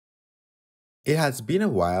It has been a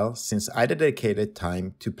while since I dedicated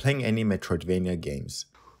time to playing any Metroidvania games.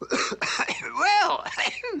 Well,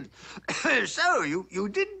 so you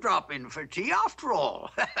did drop in for tea after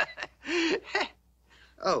all.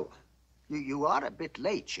 Oh, you are a bit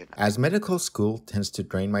late, you know. As medical school tends to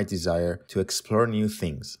drain my desire to explore new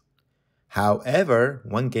things. However,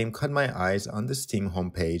 one game caught my eyes on the Steam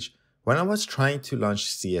homepage when I was trying to launch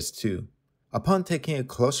CS2. Upon taking a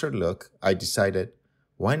closer look, I decided,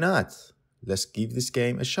 why not? Let's give this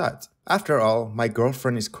game a shot. After all, my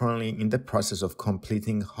girlfriend is currently in the process of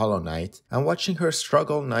completing Hollow Knight, and watching her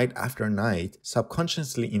struggle night after night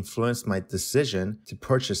subconsciously influenced my decision to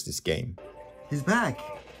purchase this game. He's back!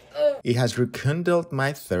 It has rekindled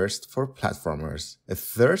my thirst for platformers, a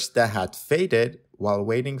thirst that had faded while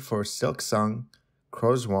waiting for Silksong,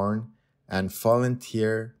 Crowsworn, and Fallen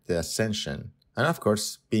Tier The Ascension, and of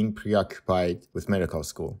course being preoccupied with medical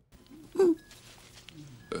school.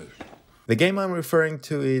 The game I'm referring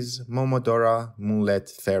to is Momodora Moonlit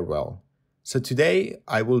Farewell. So today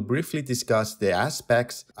I will briefly discuss the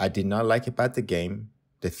aspects I did not like about the game,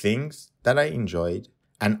 the things that I enjoyed,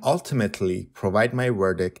 and ultimately provide my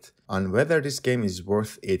verdict on whether this game is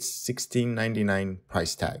worth its $16.99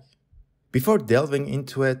 price tag. Before delving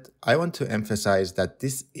into it, I want to emphasize that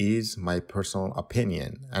this is my personal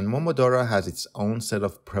opinion, and Momodora has its own set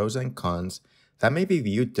of pros and cons that may be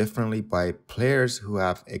viewed differently by players who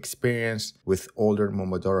have experience with older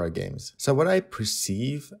Momodora games. So what I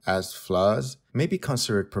perceive as flaws may be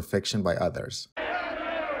considered perfection by others.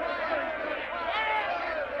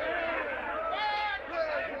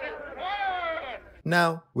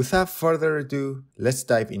 Now, without further ado, let's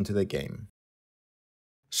dive into the game.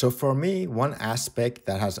 So for me, one aspect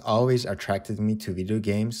that has always attracted me to video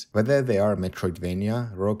games, whether they are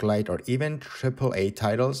Metroidvania, roguelite, or even AAA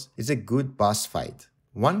titles, is a good boss fight.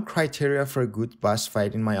 One criteria for a good boss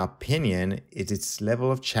fight, in my opinion, is its level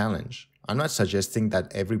of challenge. I'm not suggesting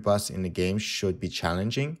that every boss in the game should be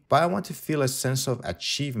challenging, but I want to feel a sense of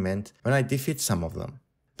achievement when I defeat some of them.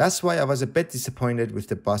 That's why I was a bit disappointed with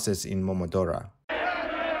the bosses in Momodora.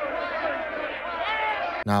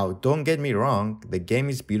 Now, don't get me wrong, the game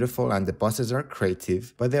is beautiful and the bosses are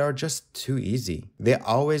creative, but they are just too easy. They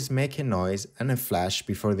always make a noise and a flash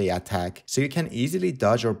before they attack, so you can easily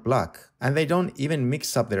dodge or block. And they don't even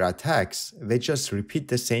mix up their attacks, they just repeat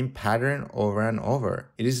the same pattern over and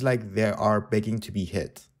over. It is like they are begging to be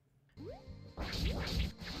hit.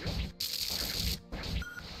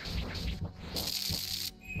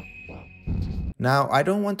 Now, I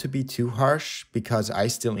don't want to be too harsh because I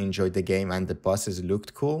still enjoyed the game and the bosses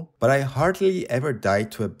looked cool, but I hardly ever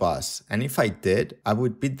died to a boss, and if I did, I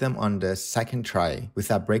would beat them on the second try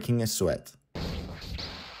without breaking a sweat.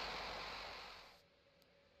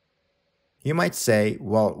 You might say,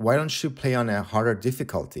 well, why don't you play on a harder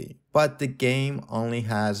difficulty? But the game only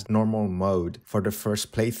has normal mode for the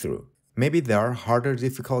first playthrough. Maybe there are harder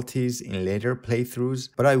difficulties in later playthroughs,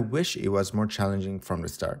 but I wish it was more challenging from the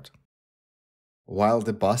start. While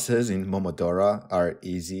the bosses in Momodora are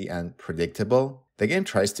easy and predictable, the game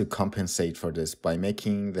tries to compensate for this by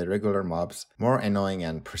making the regular mobs more annoying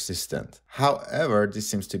and persistent. However, this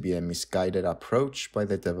seems to be a misguided approach by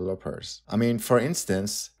the developers. I mean, for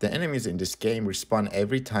instance, the enemies in this game respawn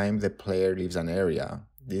every time the player leaves an area.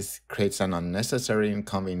 This creates an unnecessary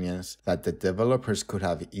inconvenience that the developers could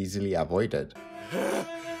have easily avoided.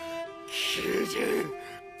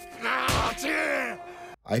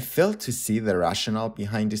 I failed to see the rationale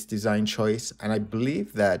behind this design choice, and I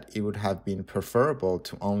believe that it would have been preferable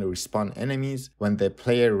to only respawn enemies when the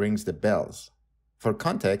player rings the bells. For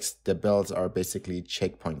context, the bells are basically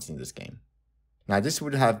checkpoints in this game. Now, this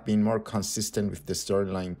would have been more consistent with the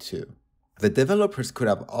storyline too. The developers could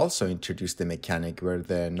have also introduced a mechanic where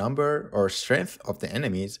the number or strength of the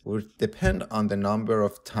enemies would depend on the number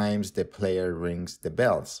of times the player rings the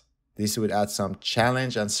bells. This would add some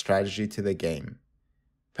challenge and strategy to the game.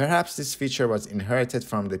 Perhaps this feature was inherited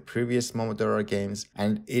from the previous Momodora games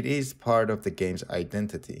and it is part of the game's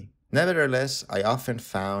identity. Nevertheless, I often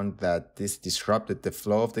found that this disrupted the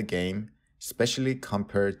flow of the game, especially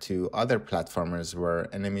compared to other platformers where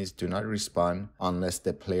enemies do not respawn unless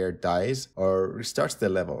the player dies or restarts the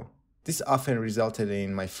level. This often resulted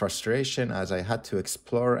in my frustration as I had to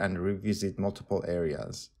explore and revisit multiple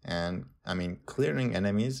areas, and clearing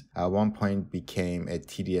enemies at one point became a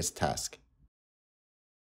tedious task.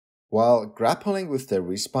 While grappling with the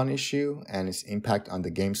respawn issue and its impact on the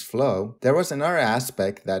game's flow, there was another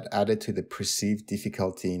aspect that added to the perceived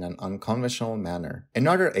difficulty in an unconventional manner.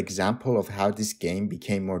 Another example of how this game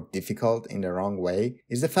became more difficult in the wrong way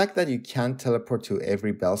is the fact that you can't teleport to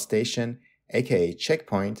every bell station aka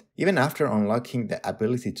checkpoint, even after unlocking the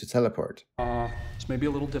ability to teleport. This may be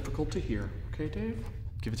a little difficult to hear. Okay, Dave?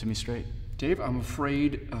 Give it to me straight. Dave, I'm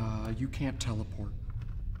afraid you can't teleport.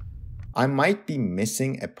 I might be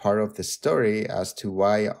missing a part of the story as to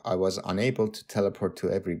why I was unable to teleport to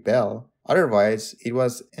every bell. Otherwise, it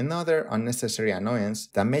was another unnecessary annoyance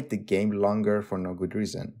that made the game longer for no good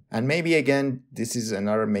reason. And maybe again, this is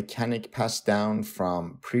another mechanic passed down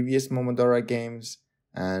from previous Momodora games,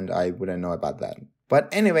 and I wouldn't know about that. But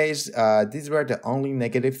anyways, these were the only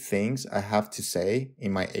negative things I have to say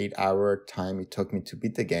in my 8-hour time it took me to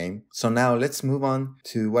beat the game. So now let's move on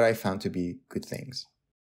to what I found to be good things.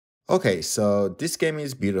 Okay, so this game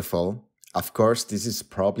is beautiful. Of course, this is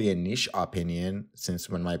probably a niche opinion, since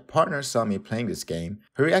when my partner saw me playing this game,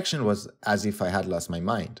 her reaction was as if I had lost my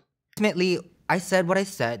mind. Ultimately, I said what I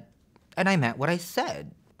said, and I meant what I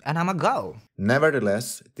said, and I'm a go.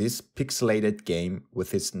 Nevertheless, this pixelated game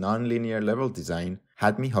with its non-linear level design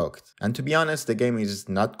had me hooked. And to be honest, the game is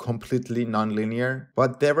not completely non-linear,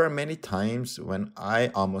 but there were many times when I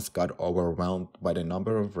almost got overwhelmed by the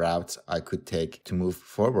number of routes I could take to move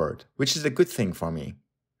forward, which is a good thing for me.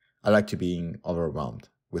 I like to being overwhelmed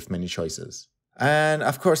with many choices. And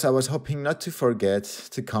of course, I was hoping not to forget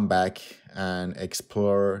to come back and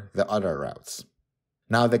explore the other routes.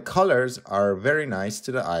 Now, the colors are very nice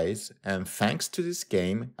to the eyes, and thanks to this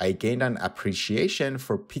game, I gained an appreciation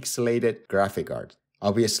for pixelated graphic art.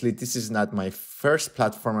 Obviously, this is not my first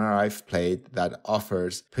platformer I've played that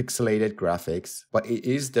offers pixelated graphics, but it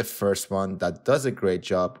is the first one that does a great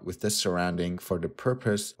job with the surrounding for the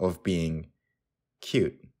purpose of being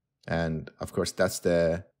cute. And of course, that's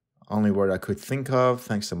the only word I could think of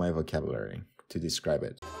thanks to my vocabulary to describe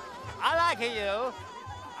it. I like you.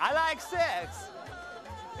 I like sex.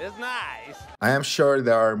 It's nice. I am sure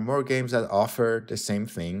there are more games that offer the same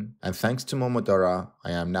thing, and thanks to Momodora,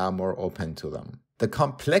 I am now more open to them. The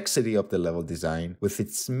complexity of the level design, with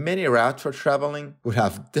its many routes for traveling, would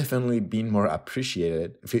have definitely been more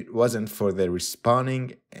appreciated if it wasn't for the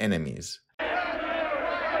respawning enemies.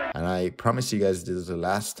 And I promise you guys this is the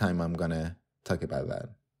last time I'm gonna talk about that.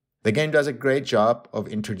 The game does a great job of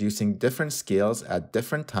introducing different skills at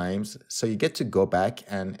different times, so you get to go back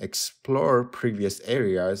and explore previous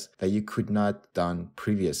areas that you could not done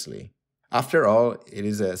previously. After all, it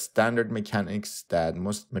is a standard mechanics that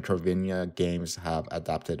most Metroidvania games have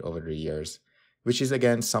adapted over the years, which is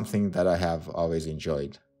again something that I have always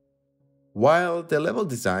enjoyed. While the level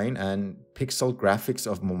design and pixel graphics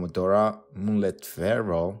of Momodora Moonlit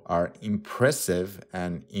Farewell are impressive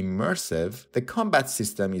and immersive, the combat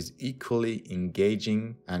system is equally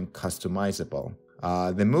engaging and customizable.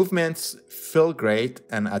 The movements feel great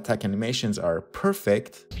and attack animations are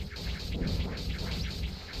perfect.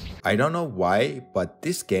 I don't know why, but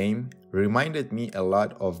this game reminded me a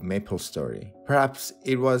lot of MapleStory. Perhaps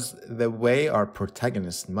it was the way our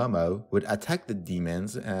protagonist Momo would attack the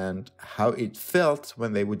demons and how it felt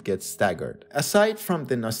when they would get staggered. Aside from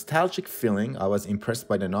the nostalgic feeling, I was impressed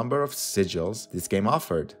by the number of sigils this game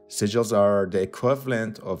offered. Sigils are the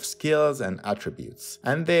equivalent of skills and attributes,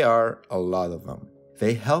 and they are a lot of them.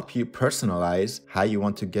 They help you personalize how you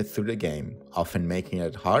want to get through the game, often making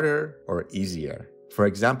it harder or easier. For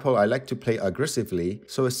example, I like to play aggressively,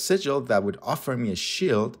 so a sigil that would offer me a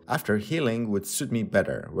shield after healing would suit me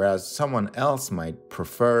better, whereas someone else might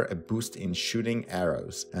prefer a boost in shooting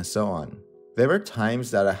arrows, and so on. There were times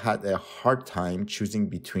that I had a hard time choosing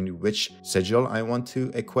between which sigil I want to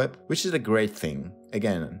equip, which is a great thing.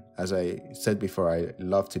 Again, as I said before, I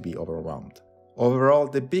love to be overwhelmed. Overall,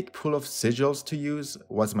 the big pool of sigils to use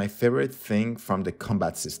was my favorite thing from the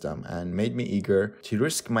combat system and made me eager to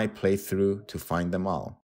risk my playthrough to find them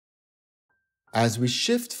all. As we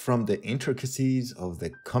shift from the intricacies of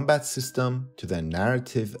the combat system to the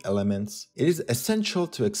narrative elements, it is essential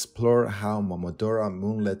to explore how Momodora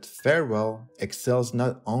Moonlit Farewell excels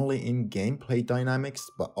not only in gameplay dynamics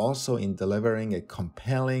but also in delivering a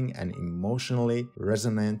compelling and emotionally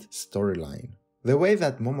resonant storyline. The way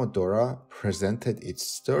that Momodora presented its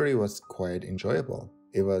story was quite enjoyable.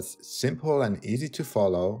 It was simple and easy to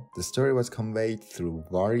follow. The story was conveyed through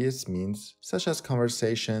various means, such as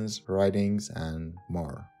conversations, writings, and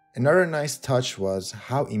more. Another nice touch was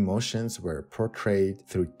how emotions were portrayed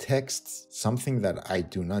through texts, something that I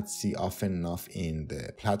do not see often enough in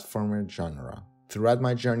the platformer genre. Throughout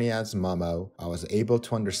my journey as Momo, I was able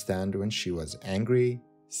to understand when she was angry,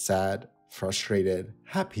 sad, frustrated,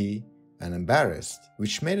 happy, and embarrassed,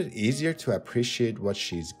 which made it easier to appreciate what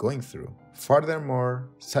she's going through. Furthermore,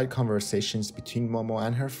 side conversations between Momo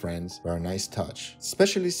and her friends were a nice touch,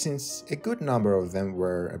 especially since a good number of them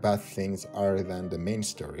were about things other than the main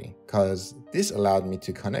story, cause this allowed me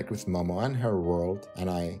to connect with Momo and her world, and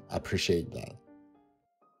I appreciate that.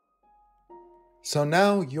 So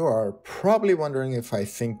now you are probably wondering if I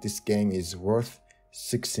think this game is worth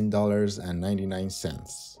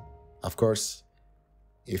 $16.99. Of course,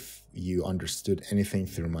 if you understood anything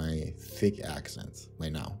through my thick accent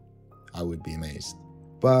right now, I would be amazed.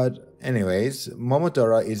 But anyways,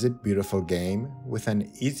 Momodora is a beautiful game with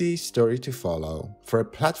an easy story to follow. For a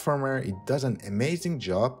platformer, it does an amazing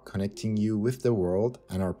job connecting you with the world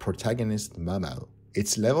and our protagonist Momo.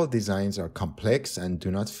 Its level designs are complex and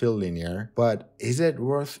do not feel linear, but is it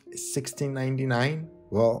worth $16.99?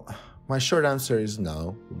 Well, my short answer is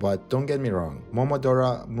no, but don't get me wrong,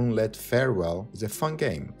 Momodora Moonlit Farewell is a fun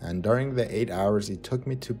game, and during the 8 hours it took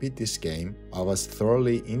me to beat this game, I was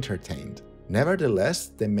thoroughly entertained. Nevertheless,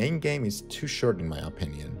 the main game is too short in my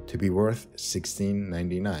opinion to be worth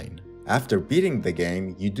 $16.99. After beating the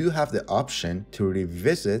game, you do have the option to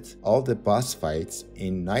revisit all the boss fights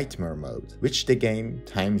in nightmare mode, which the game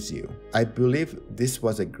times you. I believe this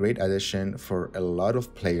was a great addition for a lot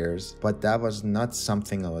of players, but that was not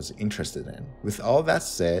something I was interested in. With all that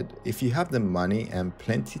said, if you have the money and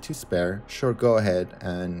plenty to spare, sure, go ahead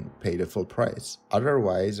and pay the full price.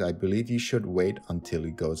 Otherwise, I believe you should wait until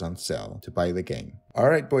it goes on sale to buy the game.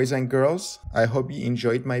 Alright boys and girls, I hope you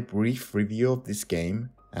enjoyed my brief review of this game,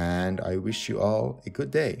 and I wish you all a good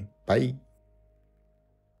day. Bye.